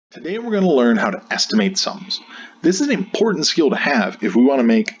Today we're going to learn how to estimate sums. This is an important skill to have if we want to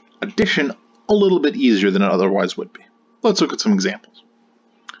make addition a little bit easier than it otherwise would be. Let's look at some examples.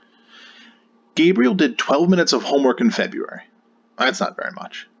 Gabriel did 12 minutes of homework in February. That's not very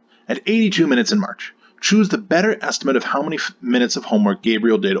much. And 82 minutes in March. Choose the better estimate of how many minutes of homework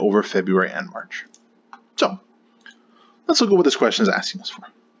Gabriel did over February and March. So, let's look at what this question is asking us for.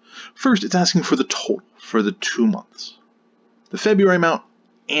 First, it's asking for the total for the 2 months. The February amount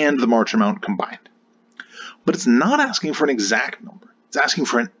and the March amount combined. But it's not asking for an exact number. It's asking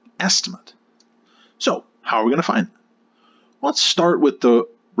for an estimate. So, how are we going to find that? Let's start with the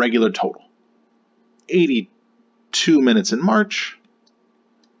regular total. 82 minutes in March,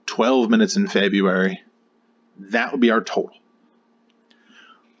 12 minutes in February. That would be our total.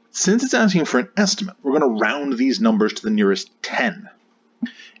 Since it's asking for an estimate, we're going to round these numbers to the nearest 10.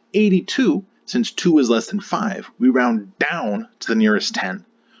 82, since 2 is less than 5, we round down to the nearest 10,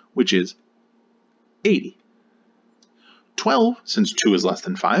 which is 80. 12, since 2 is less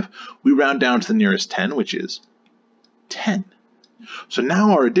than 5, we round down to the nearest 10, which is 10. So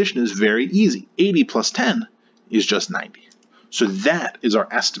now our addition is very easy. 80 plus 10 is just 90. So that is our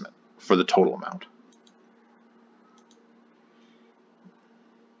estimate for the total amount.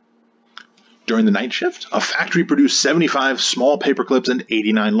 During the night shift, a factory produced 75 small paper clips and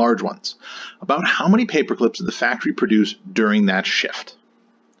 89 large ones. About how many paper clips did the factory produce during that shift?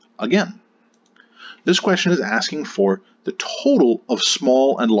 Again, this question is asking for the total of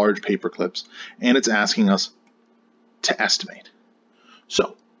small and large paper clips, and it's asking us to estimate.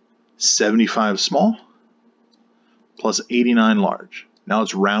 So, 75 small plus 89 large. Now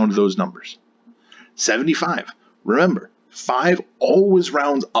let's round those numbers. 75. Remember, 5 always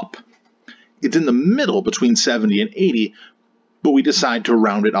rounds up. It's in the middle between 70 and 80, but we decide to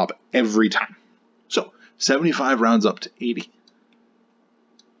round it up every time. So, 75 rounds up to 80.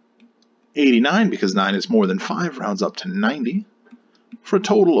 89, because 9 is more than 5, rounds up to 90, for a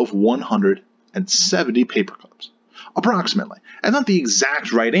total of 170 paper clips. Approximately. And not the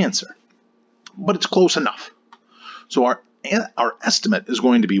exact right answer, but it's close enough. So our estimate is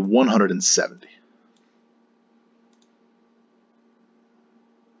going to be 170.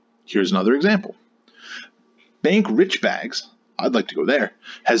 Here's another example. Bank Richbags, I'd like to go there,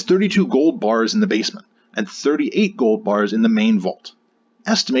 has 32 gold bars in the basement and 38 gold bars in the main vault.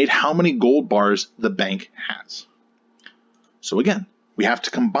 Estimate how many gold bars the bank has. So again, we have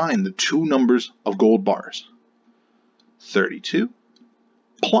to combine the two numbers of gold bars. 32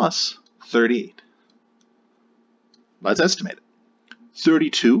 plus 38. Let's estimate it.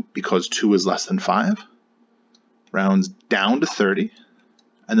 32, because 2 is less than 5, rounds down to 30.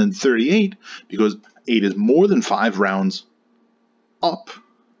 And then 38, because 8 is more than 5, rounds up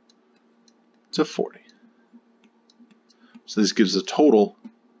to 40. So this gives a total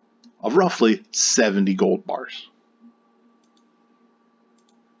of roughly 70 gold bars.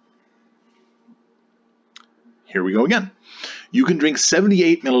 Here we go again. You can drink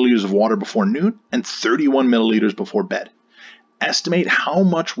 78 milliliters of water before noon and 31 milliliters before bed. Estimate how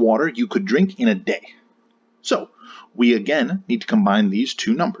much water you could drink in a day. So, we again need to combine these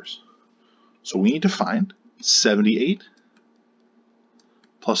two numbers. So we need to find 78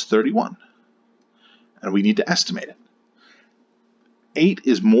 plus 31. And we need to estimate it. 8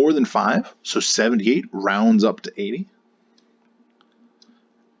 is more than 5, so 78 rounds up to 80.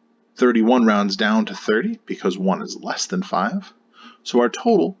 31 rounds down to 30 because 1 is less than 5. So our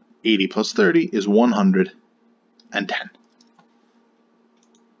total, 80 plus 30, is 110.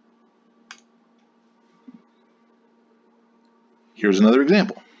 Here's another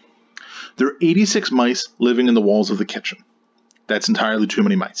example. There are 86 mice living in the walls of the kitchen. That's entirely too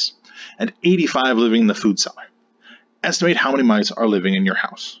many mice. And 85 living in the food cellar. Estimate how many mice are living in your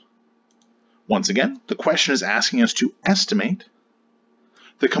house. Once again, the question is asking us to estimate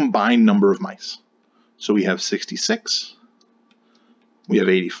the combined number of mice. So we have 66, we have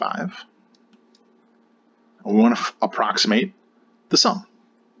 85, and we want to approximate the sum.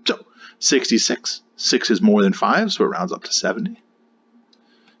 So 66, 6 is more than 5, so it rounds up to 70.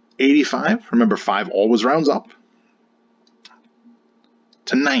 85, remember 5 always rounds up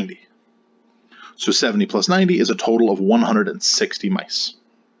to 90. So 70 plus 90 is a total of 160 mice.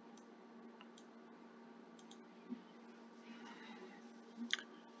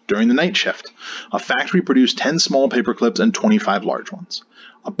 During the night shift, a factory produced 10 small paper clips and 25 large ones.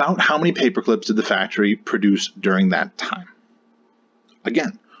 About how many paper clips did the factory produce during that time?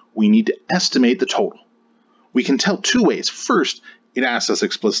 Again, we need to estimate the total. We can tell two ways. First, it asks us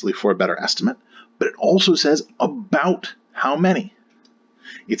explicitly for a better estimate, but it also says about how many.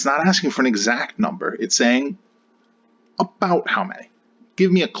 It's not asking for an exact number. It's saying about how many.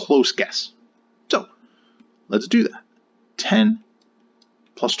 give me a close guess. So let's do that. 10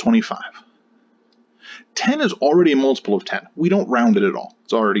 plus 25. 10 is already a multiple of 10. We don't round it at all.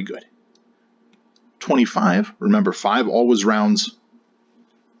 It's already good. 25, remember 5 always rounds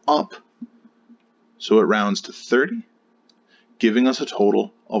up, so it rounds to 30, giving us a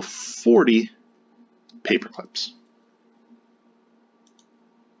total of 40 paper clips.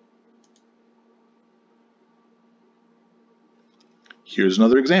 Here's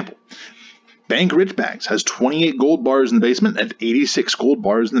another example. Bank Richbags has 28 gold bars in the basement and 86 gold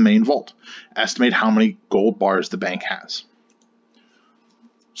bars in the main vault. Estimate how many gold bars the bank has.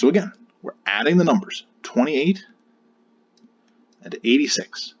 So again, we're adding the numbers, 28 and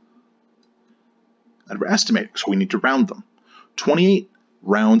 86. And we're estimating, so we need to round them. 28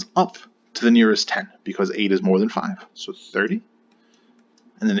 rounds up to the nearest 10 because 8 is more than 5, so 30.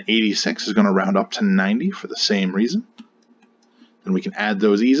 And then 86 is going to round up to 90 for the same reason. Then we can add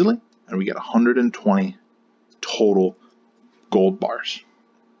those easily, and we get 120 total gold bars.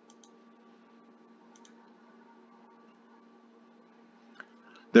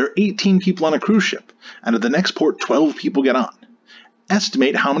 There are 18 people on a cruise ship, and at the next port 12 people get on.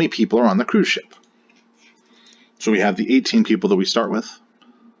 Estimate how many people are on the cruise ship. So we have the 18 people that we start with,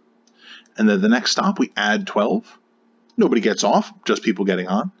 and then the next stop we add 12. Nobody gets off, just people getting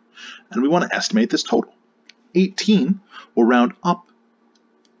on, and we want to estimate this total. 18 will round up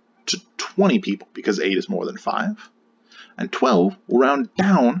to 20 people because 8 is more than 5, and 12 will round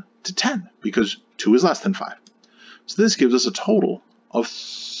down to 10 because 2 is less than 5. So this gives us a total of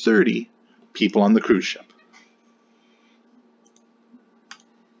 30 people on the cruise ship.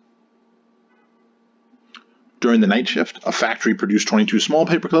 During the night shift, a factory produced 22 small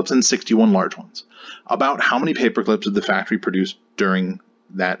paper clips and 61 large ones. About how many paper clips did the factory produce during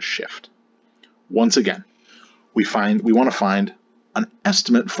that shift? Once again, we want to find an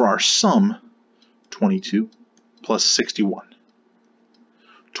estimate for our sum, 22 plus 61.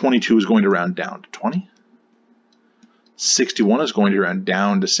 22 is going to round down to 20. 61 is going to round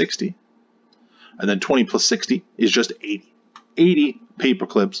down to 60. And then 20 plus 60 is just 80. 80 paper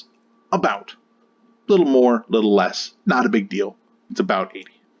clips, about. Little more, little less, not a big deal. It's about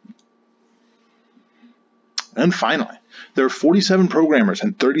 80. And finally, there are 47 programmers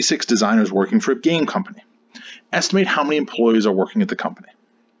and 36 designers working for a game company. Estimate how many employees are working at the company.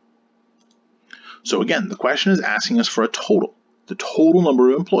 So again, the question is asking us for a total, the total number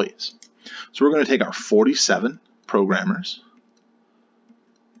of employees. So we're going to take our 47 programmers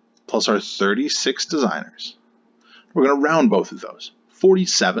plus our 36 designers. We're going to round both of those.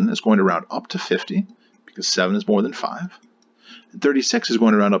 47 is going to round up to 50 because 7 is more than 5. And 36 is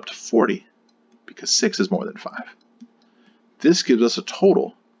going to round up to 40 because 6 is more than 5. This gives us a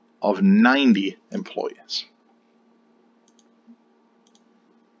total of 90 employees.